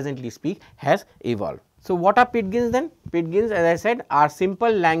presently speak has evolved. So, what are Pidgins then? Pidgins, as I said, are simple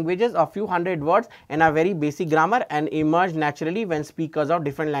languages of few hundred words and are very basic grammar and emerge naturally when speakers of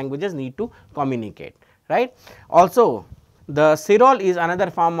different languages need to communicate, right. Also, the Sirol is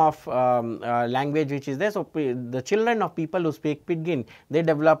another form of language which is there. So, the children of people who speak Pidgin, they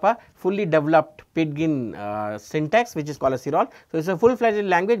develop a fully developed Pidgin syntax which is called a Sirol. So, it is a full fledged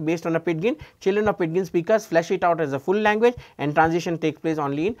language based on a Pidgin. Children of Pidgin speakers flesh it out as a full language, and transition takes place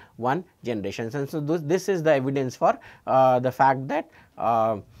only in one generation. And so, this is the evidence for the fact that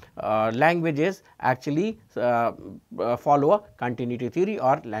languages actually follow a continuity theory,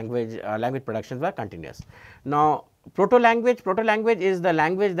 or language productions were continuous. Now, proto language is the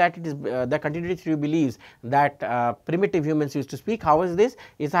language that it is the continuity theory believes that primitive humans used to speak. How is this?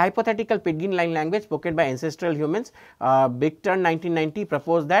 It is a hypothetical Pidgin line language spoken by ancestral humans. Bickton 1990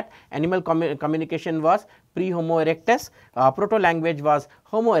 proposed that animal communication was pre-Homo erectus, proto language was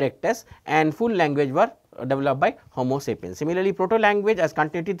Homo erectus, and full language were developed by Homo sapiens. Similarly, proto language as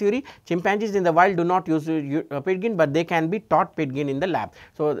continuity theory, chimpanzees in the wild do not use Pidgin, but they can be taught Pidgin in the lab.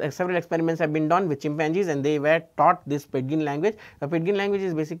 So, several experiments have been done with chimpanzees and they were taught this Pidgin language. The Pidgin language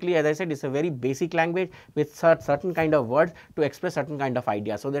is basically, as I said, is a very basic language with certain kind of words to express certain kind of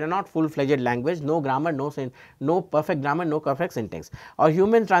ideas. So, they are not full fledged language, no grammar, no perfect grammar, no perfect syntax. Or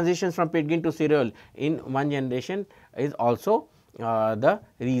human transitions from Pidgin to Sirol in one generation is also the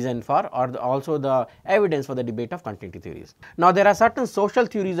reason for, or also the evidence for the debate of continuity theories. Now, there are certain social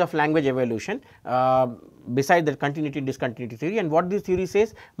theories of language evolution beside the continuity and discontinuity theory, and what this theory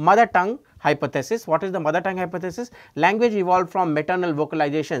says: mother tongue hypothesis. What is the mother tongue hypothesis? Language evolved from maternal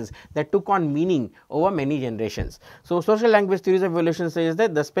vocalizations that took on meaning over many generations. So, social language theories of evolution says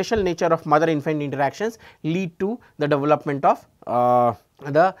that the special nature of mother-infant interactions lead to the development of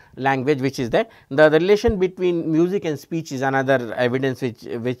the language which is there. The relation between music and speech is another evidence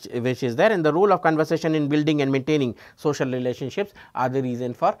which is there, and the role of conversation in building and maintaining social relationships are the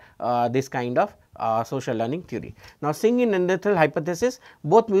reason for this kind of social learning theory. Now, singing Neanderthal hypothesis: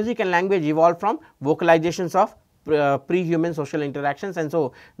 both music and language evolved from vocalizations of pre-human social interactions, and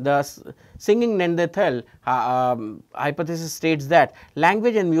so the singing Neanderthal hypothesis states that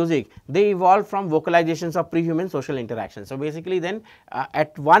language and music, they evolved from vocalizations of pre-human social interactions. So, basically then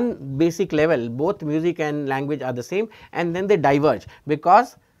at one basic level both music and language are the same, and then they diverge,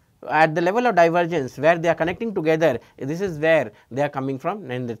 because at the level of divergence where they are connecting together, this is where they are coming from,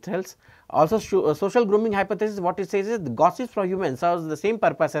 Neanderthals. Also, social grooming hypothesis, what it says is the gossips for humans serves the same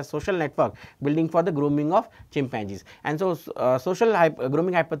purpose as social network building for the grooming of chimpanzees. And so, social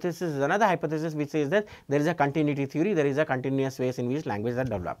grooming hypothesis is another hypothesis which says that there is a continuity theory, there is a continuous ways in which languages are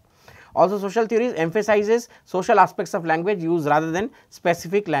developed. Also, social theories emphasizes social aspects of language use rather than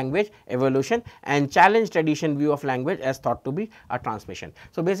specific language evolution, and challenge tradition view of language as thought to be a transmission.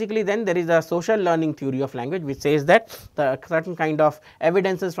 So, basically then there is a social learning theory of language which says that the certain kind of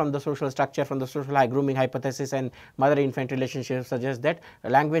evidences from the social structure, from the social grooming hypothesis and mother-infant relationship suggest that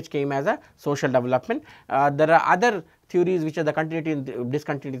language came as a social development. There are other theories which are the continuity and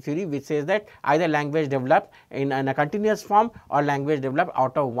discontinuity theory, which says that either language developed in a continuous form or language developed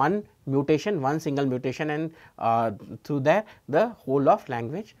out of one mutation, one single mutation, and through there the whole of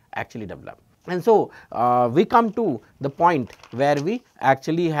language actually developed. And so, we come to the point where we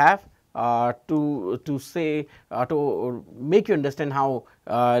actually have to say to make you understand how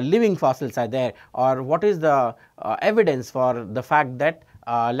living fossils are there, or what is the evidence for the fact that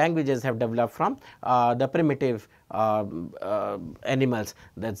languages have developed from the primitive animals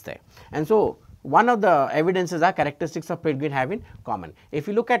that is there. And so, one of the evidences are characteristics of Pidgin have in common. If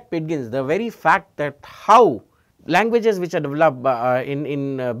you look at Pidgins, the very fact that how languages which are developed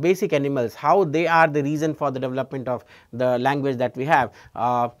in basic animals, how they are the reason for the development of the language that we have.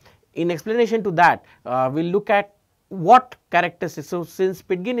 In explanation to that, we will look at what characteristics. So, since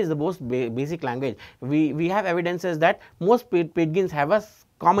Pidgin is the most basic language, we have evidences that most Pidgins have a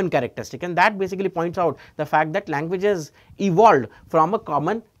common characteristic, and that basically points out the fact that languages evolved from a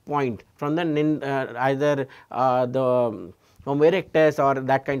common point, from the either the Homo erectus or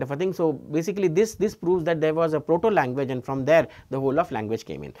that kind of a thing. So, basically this proves that there was a proto language, and from there the whole of language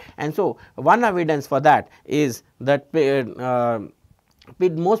came in. And so, one evidence for that is that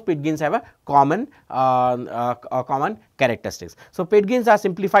most Pidgins have a common characteristics. So, Pidgins are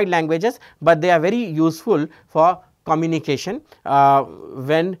simplified languages, but they are very useful for communication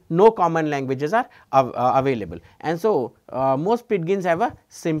when no common languages are available. And so, most pidgins have a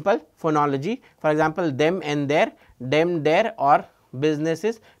simple phonology, for example, them and their, them, their, or business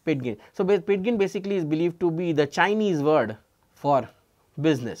is pidgin. So, pidgin basically is believed to be the Chinese word for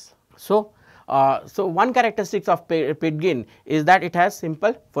business. So, so one characteristic of pidgin is that it has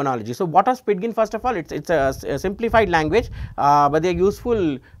simple phonology. So, what is pidgin? First of all, it's a simplified language, but they are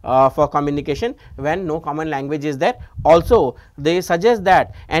useful for communication when no common language is there. Also, they suggest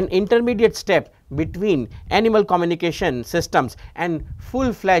that an intermediate step between animal communication systems and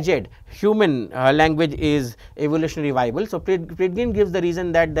full-fledged human language is evolutionary viable. So, pidgin gives the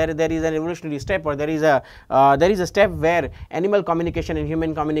reason that there is an evolutionary step, or there is a step where animal communication and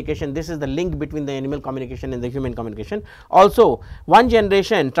human communication, this is the link between the animal communication and the human communication. Also, one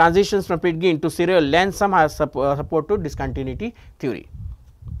generation transitions from pidgin to serial lends some support to discontinuity theory.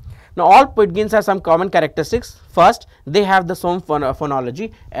 Now, all pidgins have some common characteristics. First, they have the same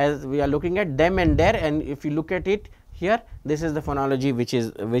phonology, as we are looking at them and their, and if you look at it here, this is the phonology which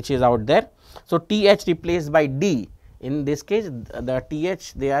is out there. So, th replaced by d, in this case the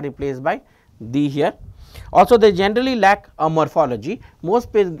th, they are replaced by d here. Also, they generally lack a morphology.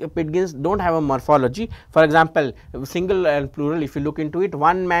 Most pidgins do not have a morphology. For example, single and plural, if you look into it,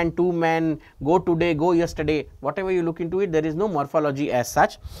 one man, two man, go today, go yesterday, whatever you look into it, there is no morphology as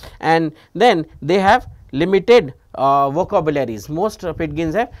such. And then they have limited vocabularies. Most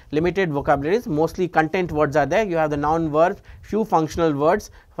pidgins have limited vocabularies, mostly content words are there. You have the noun verbs, few functional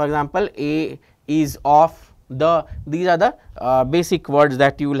words, for example, a, is, of, the, these are the basic words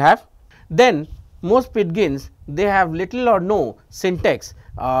that you will have. Then most pidgins, they have little or no syntax.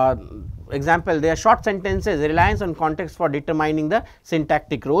 Example, they are short sentences, reliance on context for determining the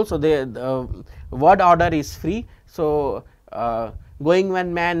syntactic role. So, the word order is free. So, going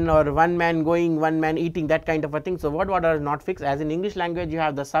one man, or one man going, one man eating, that kind of a thing. So, word order is not fixed, as in English language you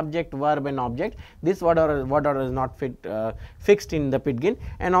have the subject, verb and object. This word order is not fixed in the pidgin,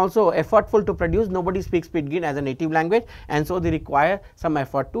 and also effortful to produce. Nobody speaks pidgin as a native language, and so they require some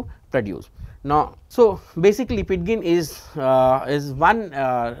effort to produce. Now, so basically pidgin is one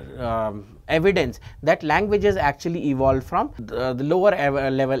evidence that languages actually evolved from the lower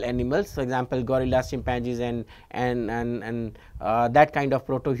level animals, for example, gorillas, chimpanzees, and that kind of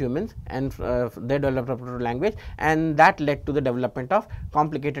proto-humans, and they developed a proto-language, and that led to the development of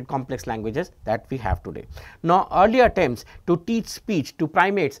complicated complex languages that we have today. Now, earlier attempts to teach speech to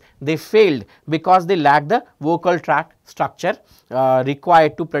primates, they failed because they lacked the vocal tract structure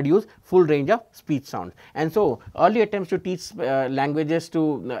required to produce full range of speech sounds. And so, early attempts to teach languages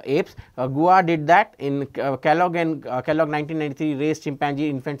to apes, Gua did that in Kellogg, and Kellogg 1993 raised chimpanzee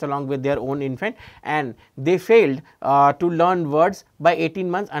infants along with their own infant, and they failed to learn words by 18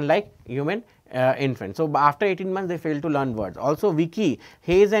 months, unlike human infants. So, after 18 months they failed to learn words. Also,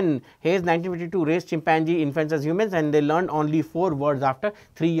 Hayes 1952 raised chimpanzee infants as humans, and they learned only 4 words after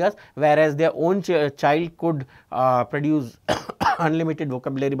 3 years, whereas their own child could produce unlimited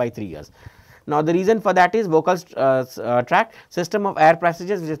vocabulary by 3 years. Now, the reason for that is vocal tract system of air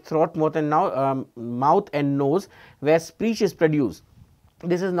passages, which is throat, mouth and nose, where speech is produced.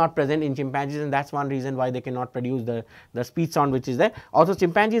 This is not present in chimpanzees, and that is one reason why they cannot produce the speech sound which is there. Also,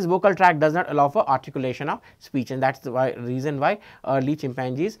 chimpanzees vocal tract does not allow for articulation of speech, and that is the reason why early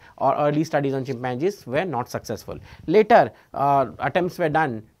chimpanzees or early studies on chimpanzees were not successful. Later attempts were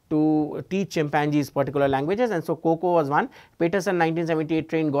done to teach chimpanzees particular languages, and so Coco was one. Peterson 1978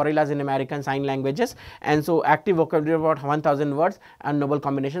 trained gorillas in American Sign Languages, and so active vocabulary about 1000 words and noble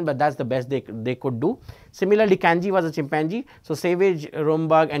combination, but that is the best they could do. Similarly, Kanji was a chimpanzee. So, Savage,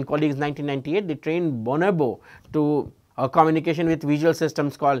 Romberg and colleagues 1998, they trained bonobo to communication with visual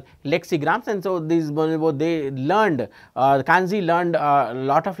systems called lexigrams, and so these bonobo, they learned, Kanji learned a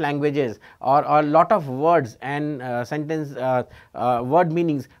lot of languages or a lot of words and sentence word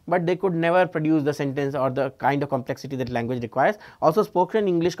meanings, but they could never produce the sentence or the kind of complexity that language requires. Also, spoken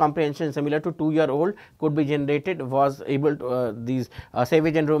English comprehension similar to 2-year-old could be generated, was able to these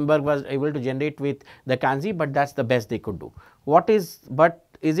Savage and Romberg was able to generate with the Kanji, but that is the best they could do.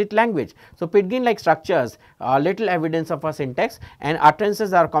 Is it language? So, pidgin like structures, little evidence of a syntax, and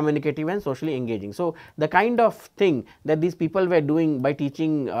utterances are communicative and socially engaging. So, the kind of thing that these people were doing by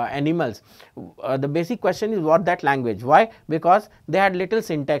teaching animals, the basic question is what that language. Why? Because they had little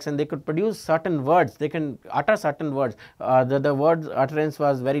syntax and they could produce certain words, they can utter certain words, the word utterance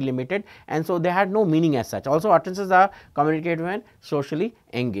was very limited, and so they had no meaning as such. Also, utterances are communicative and socially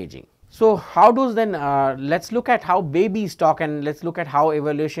engaging. So, how does then let us look at how babies talk, and let us look at how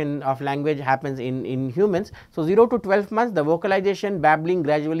evolution of language happens in humans. So, 0 to 12 months, the vocalization, babbling,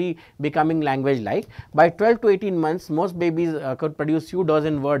 gradually becoming language like. By 12 to 18 months, most babies could produce few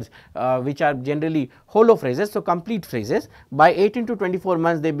dozen words which are generally hollow phrases, so complete phrases. By 18 to 24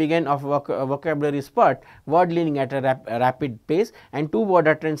 months, they begin of vocabulary spurt, word learning at a rapid pace, and two word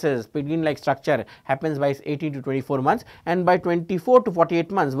utterances, pidgin like structure happens by 18 to 24 months, and by 24 to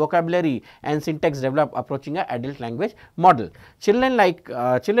 48 months, vocabulary and syntax develop approaching a adult language model. Children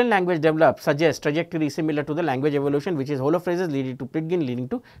language develop suggests trajectory similar to the language evolution, which is hollow phrases leading to pidgin leading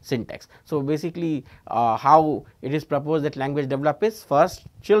to syntax. So, basically how it is proposed that language develop is, first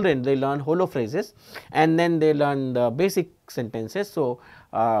children they learn hollow phrases and then they learn the basic sentences. So,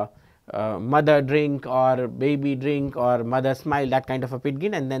 mother drink or baby drink or mother smile, that kind of a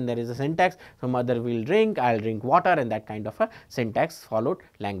pidgin, and then there is a syntax. So, mother will drink, I will drink water, and that kind of a syntax followed,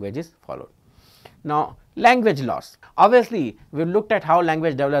 language is followed. Now, language loss, obviously we looked at how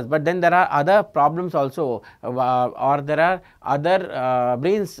language develops, but then there are other problems also or there are other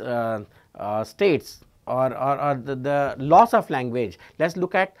brain states or the loss of language. Let us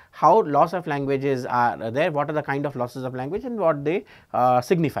look at how loss of languages are there, what are the kind of losses of language and what they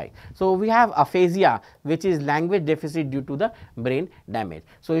signify. So, we have aphasia, which is language deficit due to the brain damage.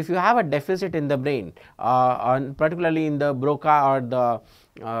 So, if you have a deficit in the brain particularly in the Broca or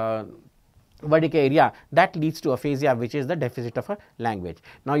the Wernicke area, that leads to aphasia, which is the deficit of a language.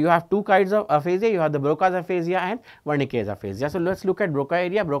 Now, you have two kinds of aphasia, you have the Broca's aphasia and Wernicke's aphasia. So, let us look at Broca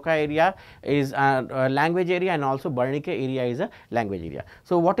area. Broca area is a language area and also Wernicke area is a language area.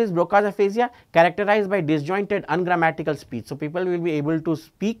 So, what is Broca's aphasia? Characterized by disjointed ungrammatical speech. So, people will be able to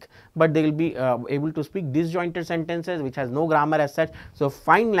speak, but they will be able to speak disjointed sentences which has no grammar as such. So,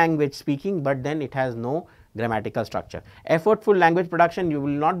 fine language speaking, but then it has no grammatical structure. Effortful language production, you will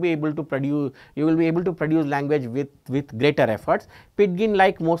not be able to produce, you will be able to produce language with greater efforts. Pidgin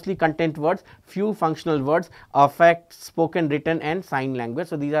like mostly content words, few functional words, affect spoken, written and sign language.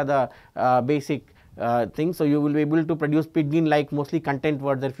 So, these are the basic things. So, you will be able to produce pidgin like mostly content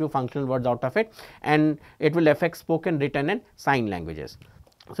words, there are few functional words out of it, and it will affect spoken, written and sign languages.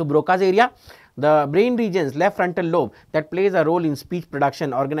 So, Broca's area, the brain regions left frontal lobe that plays a role in speech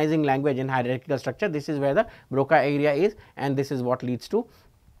production, organizing language and hierarchical structure. This is where the Broca area is, and this is what leads to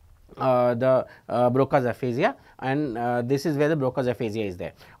the Broca's aphasia, and this is where the Broca's aphasia is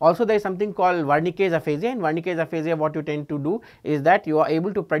there. Also, there is something called Wernicke's aphasia. In Wernicke's aphasia, what you tend to do is that you are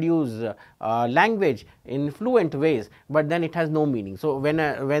able to produce language in fluent ways, but then it has no meaning. So, when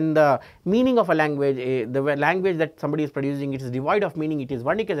the meaning of a language, the language that somebody is producing, it is devoid of meaning, it is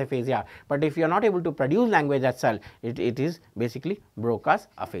Wernicke's aphasia. But if you are not able to produce language itself, it is basically Broca's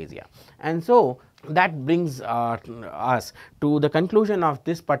aphasia. And so, that brings us to the conclusion of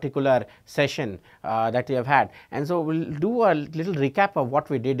this particular session that we have had. And so, we will do a little recap of what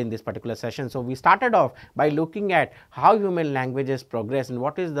we did in this particular session. So, we started off by looking at how human languages progress and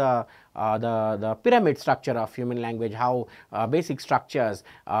what is the pyramid structure of human language, how basic structures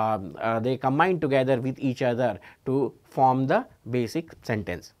they combine together with each other to form the basic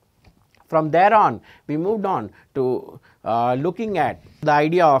sentence. From there on, we moved on to looking at the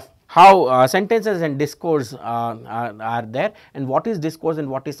idea of how sentences and discourse are there, and what is discourse and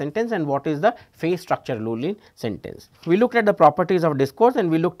what is sentence, and what is the phase structure rule in sentence. We looked at the properties of discourse, and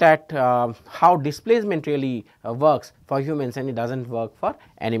we looked at how displacement really works for humans and it does not work for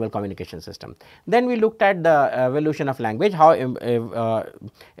animal communication system. Then we looked at the evolution of language, how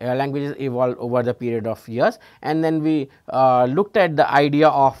languages evolve over the period of years, and then we looked at the idea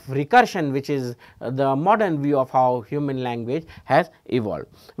of recursion, which is the modern view of how human language has evolved.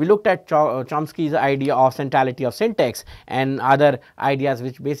 We looked at Chomsky's idea of centrality of syntax and other ideas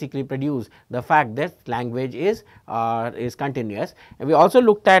which basically produce the fact that language is continuous. And we also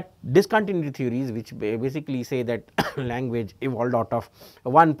looked at discontinuity theories, which basically say that language evolved out of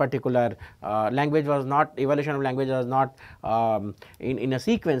one particular language was not, evolution of language was not in a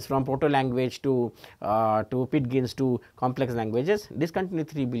sequence from proto language to pidgins to complex languages.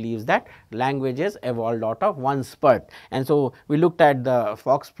 Discontinuity theory believes that languages evolved out of one spurt. And so, we looked at the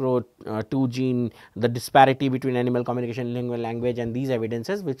FOXPRO2 gene, the disparity between animal communication and lingual language, and these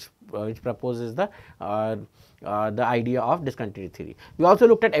evidences which proposes the idea of discontinuity theory. We also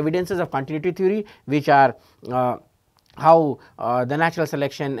looked at evidences of continuity theory, which are how the natural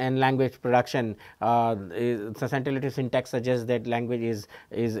selection and language production, the centrality syntax suggests that language is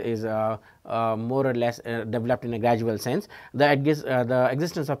more or less developed in a gradual sense. The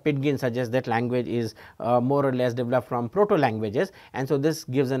existence of Pidgin suggests that language is more or less developed from proto languages, and so this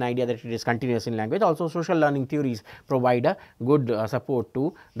gives an idea that it is continuous in language. Also, social learning theories provide a good support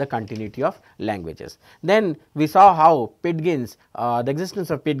to the continuity of languages. Then we saw how Pidgins, the existence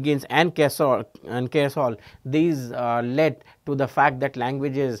of Pidgins and Kersol, these led to the fact that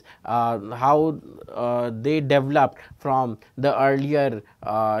languages, how they developed from the earlier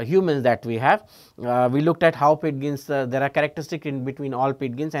humans that we have. We looked at how Pidgins, there are characteristics in between all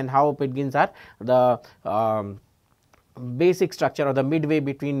Pidgins, and how Pidgins are the basic structure or the midway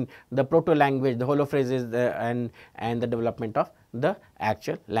between the proto language, the holophrases, and the development of the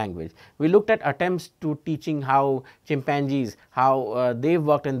actual language. We looked at attempts to teaching how chimpanzees, how they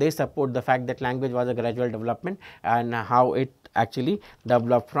worked, and they support the fact that language was a gradual development, and how it actually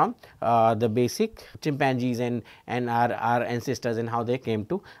developed from the basic chimpanzees and our ancestors, and how they came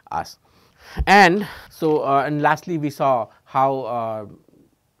to us. And so and lastly we saw how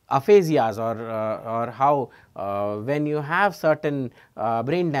aphasias, or how when you have certain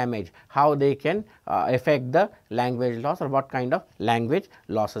brain damage, how they can affect the language loss, or what kind of language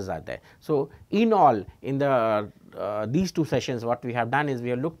losses are there. So, in all, in the these two sessions, what we have done is we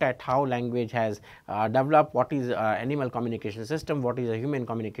have looked at how language has developed, what is animal communication system, what is a human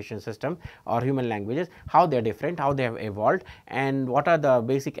communication system or human languages, how they are different, how they have evolved, and what are the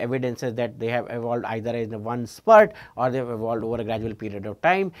basic evidences that they have evolved either in one spurt or they have evolved over a gradual period of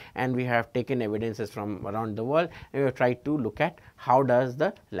time. And we have taken evidences from around the world, and we have tried to look at how does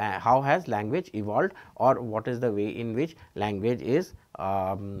how has language evolved, or what is the way in which language is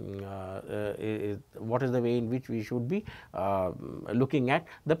what is the way in which we should be looking at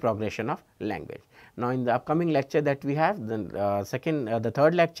the progression of language. Now, in the upcoming lecture that we have, the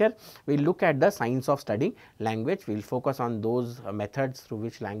third lecture, we will look at the science of studying language. We will focus on those methods through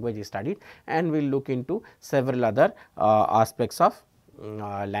which language is studied, and we will look into several other aspects of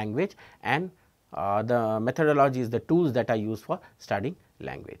language, and the methodologies, the tools that are used for studying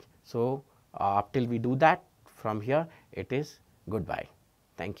language. So, till we do that, from here it is goodbye.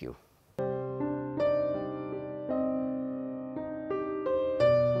 Thank you.